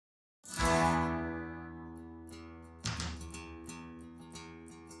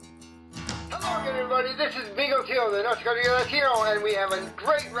everybody, this is Migueltio, the Latino, and we have a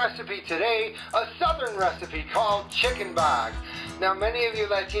great recipe today, a southern recipe called Chicken Bog. Now, many of you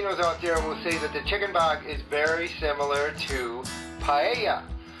Latinos out there will say that the Chicken Bog is very similar to paella,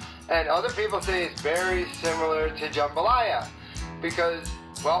 and other people say it's very similar to jambalaya, because,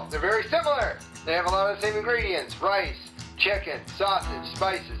 well, they're very similar. They have a lot of the same ingredients: rice, chicken, sausage,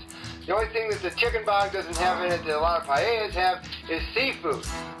 spices. The only thing that the Chicken Bog doesn't have in it that a lot of paellas have is seafood.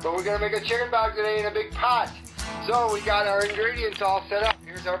 But we're going to make a Chicken Bog today in a big pot. So we got our ingredients all set up.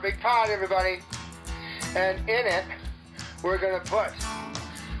 Here's our big pot, everybody. And in it, we're going to put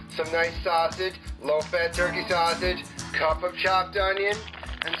some nice sausage, low-fat turkey sausage, cup of chopped onion,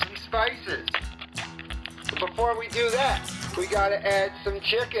 and some spices. But before we do that, we got to add some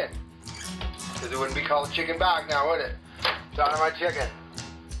chicken. Because it wouldn't be called Chicken Bog now, would it? It's out of my chicken.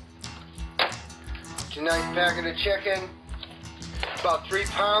 A nice packet of chicken, about 3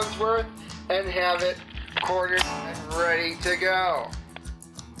 pounds worth, and have it quartered and ready to go.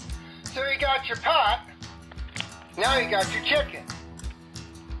 So you got your pot, now you got your chicken,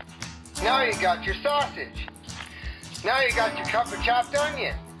 now you got your sausage, now you got your cup of chopped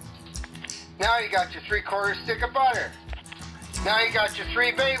onion, now you got your 3/4 stick of butter, now you got your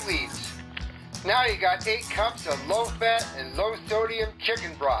 3 bay leaves, now you got 8 cups of low-fat and low-sodium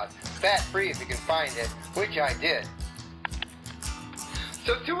chicken broth. Fat-free if you can find it, which I did.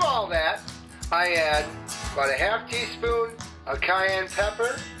 So to all that, I add about a ½ teaspoon of cayenne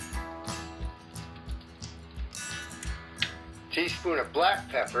pepper, teaspoon of black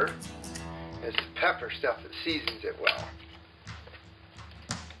pepper. It's the pepper stuff that seasons it well.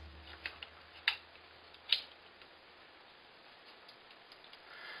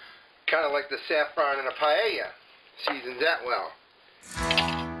 Kind of like the saffron in a paella, seasons that well.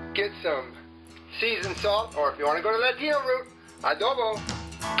 Get some seasoned salt, or if you want to go to the Latino route, adobo.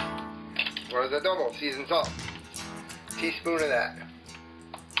 What is adobo? Seasoned salt. Teaspoon of that.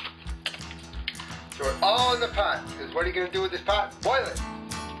 Throw it all in the pot, because what are you going to do with this pot? Boil it.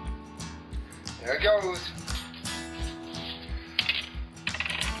 There it goes.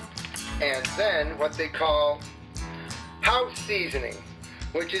 And then what they call house seasoning,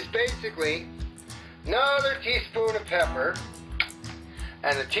 which is basically another teaspoon of pepper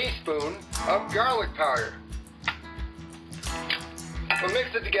and a teaspoon of garlic powder. Well,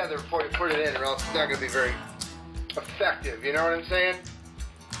 mix it together before you put it in, or else it's not going to be very effective. You know what I'm saying?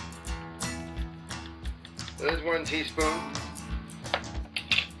 There's 1 teaspoon.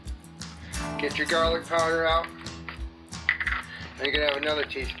 Get your garlic powder out, and you're going to have another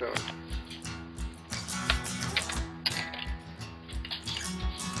teaspoon.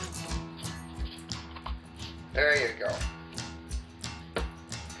 There you go.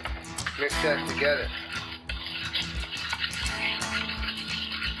 Mix that together.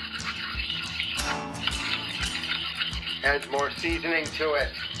 Adds more seasoning to it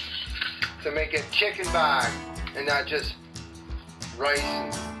to make it Chicken Bog and not just rice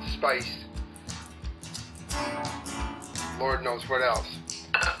and spice. Lord knows what else.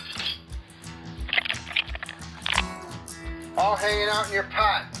 All hanging out in your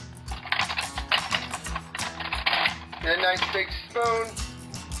pot. And a nice big spoon.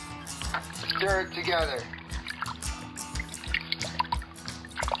 Stir it together.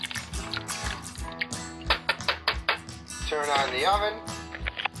 Turn on the oven,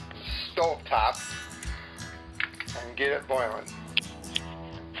 stove top, and get it boiling.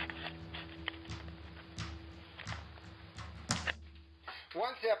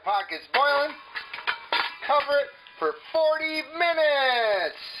 Once that pot gets boiling, cover it for 40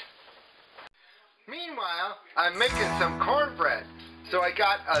 minutes. Meanwhile, I'm making some cornbread. So I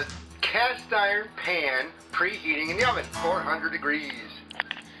got a cast iron pan preheating in the oven, 400 degrees.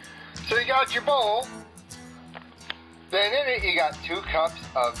 So you got your bowl, then in it you got 2 cups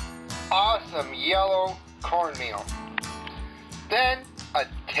of awesome yellow cornmeal, then a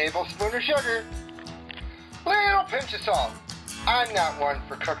tablespoon of sugar, little pinch of salt. I'm not one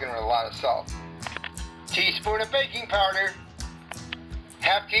for cooking with a lot of salt. Teaspoon of baking powder,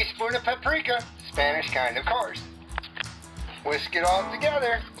 ½ teaspoon of paprika, Spanish kind of course. Whisk it all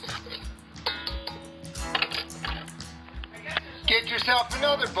together. Get yourself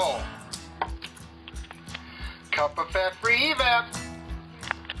another bowl. Cup of fat-free evap.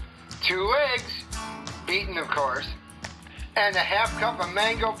 2 eggs, beaten of course. And a ½ cup of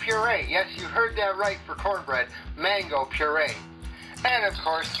mango puree. Yes, you heard that right for cornbread. Mango puree. And of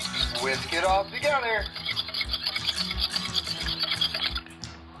course, whisk it all together.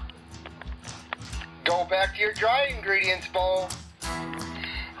 Go back to your dry ingredients bowl.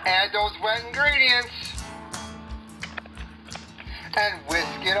 Add those wet ingredients. And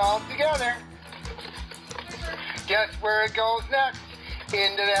whisk it all together. Guess where it goes next?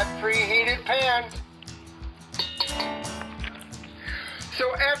 Into that preheated pan.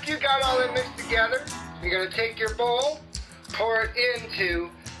 So after you got all that mixed together, you're going to take your bowl, pour it into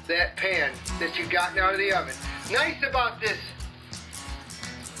that pan that you've gotten out of the oven. Nice about this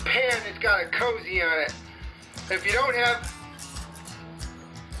pan, it's got a cozy on it. If you don't have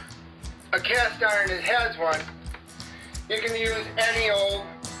a cast iron that has one, you can use any old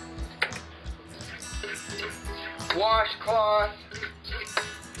washcloth,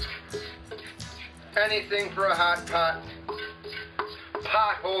 anything for a hot pot,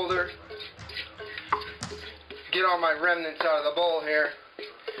 pot holder. Get all my remnants out of the bowl here,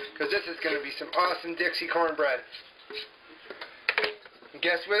 because this is going to be some awesome Dixie cornbread. And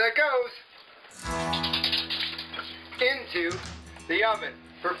guess where that goes? Into the oven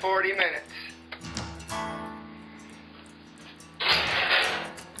for 40 minutes.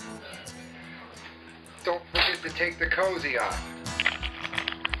 Don't forget to take the cozy off,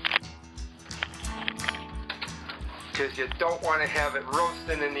 because you don't want to have it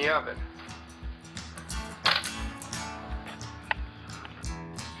roasting in the oven.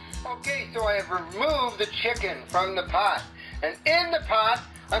 Okay, so I have removed the chicken from the pot, and in the pot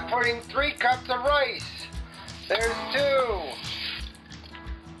I'm putting 3 cups of rice. There's 2.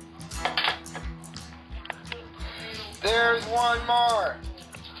 There's 1 more.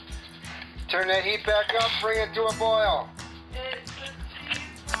 Turn that heat back up, bring it to a boil.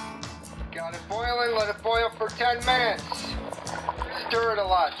 Got it boiling, let it boil for 10 minutes. Stir it a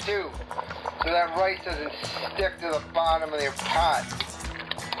lot too, so that rice doesn't stick to the bottom of your pot.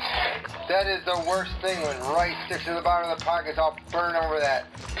 That is the worst thing, when rice sticks to the bottom of the pot, it's all burned over that.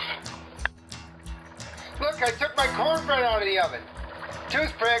 Look, I took my cornbread out of the oven.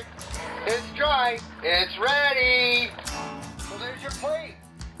 Toothpick, it's dry, it's ready. So there's your plate,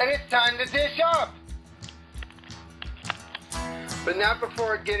 and it's time to dish up. But not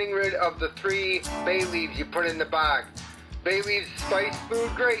before getting rid of the 3 bay leaves you put in the bog. Bay leaves spice food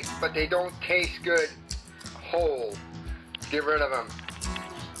great, but they don't taste good whole. Get rid of them.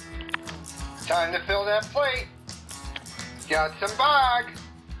 Time to fill that plate. Got some bog,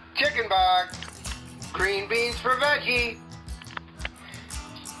 chicken bog, green beans for veggie,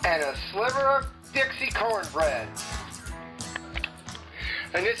 and a sliver of Dixie cornbread.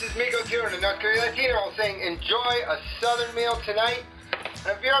 And this is Migueltio in the Latino saying enjoy a southern meal tonight.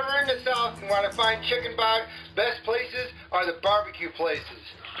 And if you're ever in the South and want to find chicken bog, best places are the barbecue places.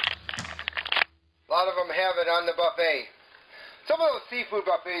 A lot of them have it on the buffet. Some of those seafood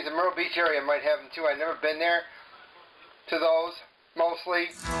buffets in Myrtle Beach area might have them too. I've never been there to those, mostly.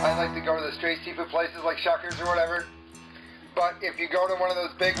 I like to go to the straight seafood places like Shuckers or whatever. But if you go to one of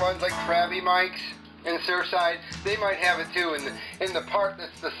those big ones like Krabby Mike's in Surfside, they might have it too in the part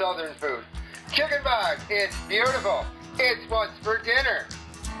that's the southern food. Chicken bog, it's beautiful. It's what's for dinner.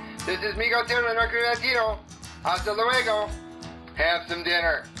 This is Migueltio, Latino. Hasta luego. Have some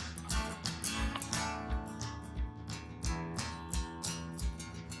dinner.